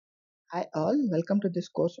Hi all, welcome to this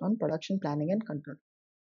course on production planning and control.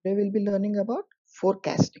 Today we'll be learning about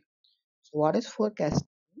forecasting. So what is forecasting?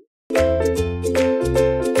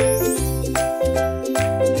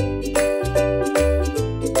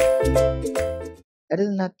 That is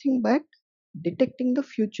nothing but detecting the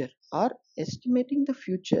future or estimating the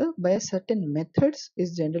future by certain methods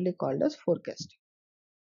is generally called as forecasting.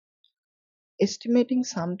 Estimating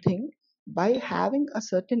something by having a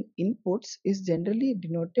certain inputs is generally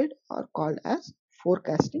denoted or called as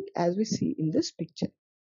forecasting, as we see in this picture.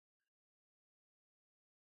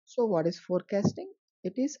 So what is forecasting?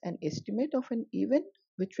 It is an estimate of an event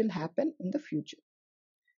which will happen in the future.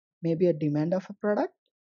 Maybe a demand of a product,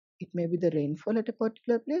 it may be the rainfall at a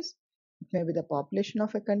particular place, it may be the population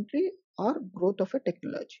of a country or growth of a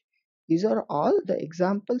technology. These are all the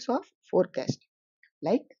examples of forecasting.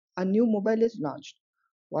 Like a new mobile is launched.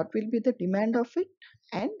 What will be the demand of it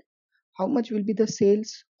and how much will be the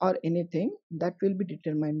sales or anything that will be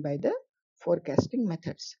determined by the forecasting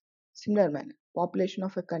methods. Similar manner, population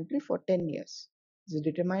of a country for 10 years is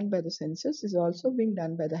determined by the census is also being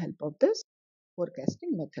done by the help of this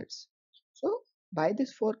forecasting methods. So by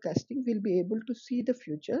this forecasting, we'll be able to see the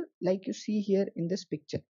future like you see here in this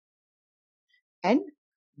picture and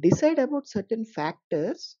decide about certain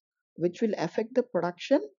factors which will affect the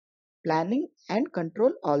production, planning and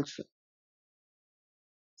control also.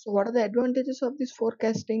 So what are the advantages of this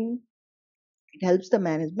forecasting? It helps the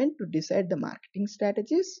management to decide the marketing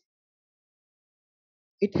strategies.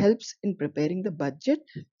 It helps in preparing the budget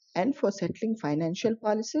and for settling financial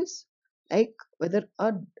policies, like whether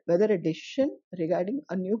a decision regarding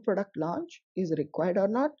a new product launch is required or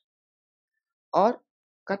not, or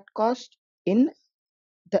cut cost in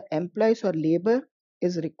the employees or labor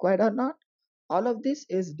is required or not. All of this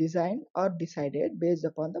is designed or decided based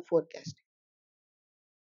upon the forecasting.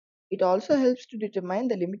 It also helps to determine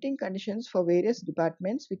the limiting conditions for various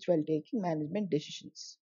departments which while taking management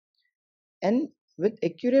decisions. And with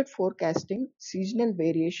accurate forecasting, seasonal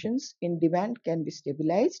variations in demand can be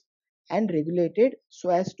stabilized and regulated so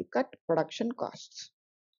as to cut production costs.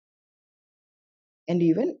 And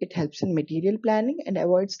even it helps in material planning and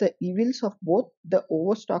avoids the evils of both the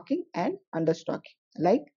overstocking and understocking.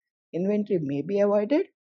 Like inventory may be avoided,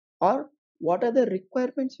 or what are the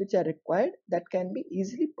requirements which are required that can be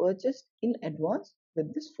easily purchased in advance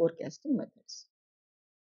with this forecasting methods.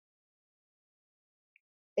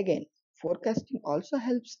 Again, forecasting also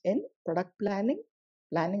helps in product planning,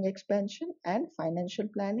 planning expansion and financial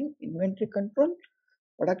planning, inventory control,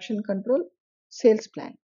 production control, sales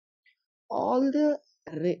plan. All the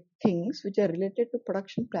things which are related to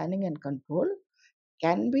production planning and control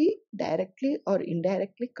can be directly or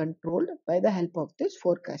indirectly controlled by the help of this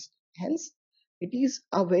forecast. Hence, it is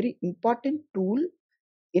a very important tool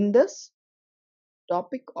in this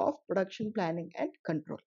topic of production planning and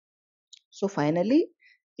control. So finally,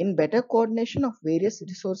 in better coordination of various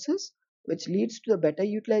resources, which leads to the better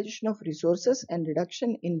utilization of resources and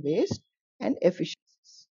reduction in waste and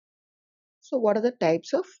efficiencies. So what are the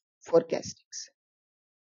types of forecastings?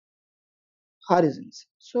 Horizons.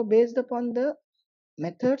 So based upon the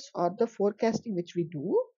methods or the forecasting which we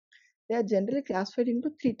do, they are generally classified into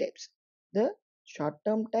three types: the short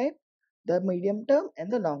term type, the medium term and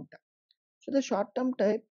the long term. So the short term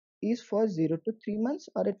type is for 0 to 3 months,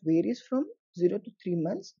 or it varies from 0 to 3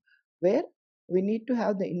 months, where we need to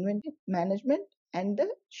have the inventory management and the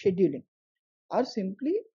scheduling, or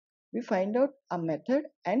simply we find out a method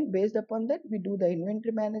and based upon that we do the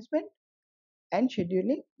inventory management and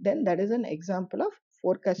scheduling. Then that is an example of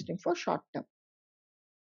forecasting for short term.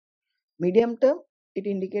 Medium term, it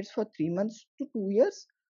indicates for 3 months to 2 years,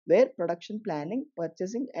 where production planning,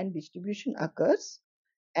 purchasing and distribution occurs.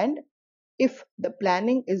 And if the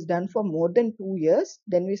planning is done for more than 2 years,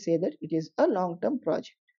 then we say that it is a long-term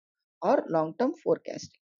project or long-term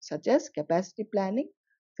forecasting, such as capacity planning,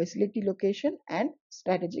 facility location and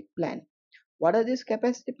strategic planning. What are these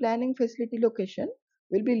capacity planning, facility location?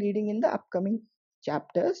 Will be leading in the upcoming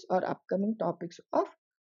chapters or upcoming topics of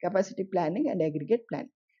capacity planning and aggregate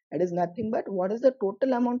planning. That is nothing but what is the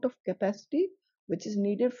total amount of capacity which is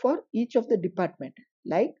needed for each of the department,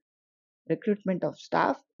 like recruitment of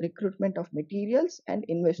staff, recruitment of materials and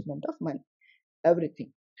investment of money,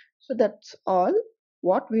 everything. So that's all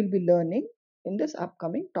what we'll be learning in this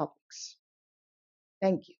upcoming topics.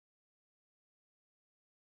 Thank you.